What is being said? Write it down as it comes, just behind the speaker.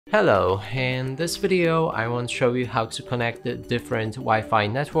Hello, in this video I want to show you how to connect the different Wi-Fi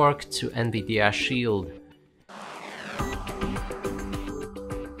network to Nvidia Shield.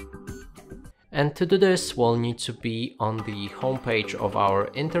 And to do this, we'll need to be on the home page of our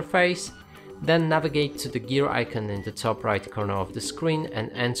interface, then navigate to the gear icon in the top right corner of the screen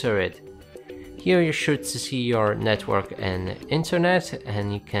and enter it. Here you should see your network and internet,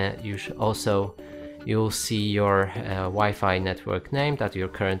 and you'll see your Wi-Fi network name that you're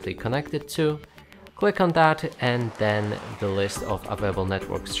currently connected to. Click on that and then the list of available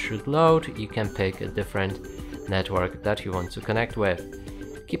networks should load. You can pick a different network that you want to connect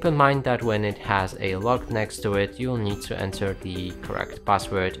with. Keep in mind that when it has a lock next to it, you'll need to enter the correct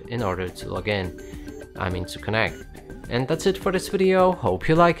password in order to log in, to connect. And that's it for this video. Hope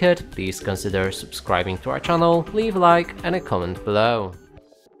you like it. Please consider subscribing to our channel, leave a like and a comment below.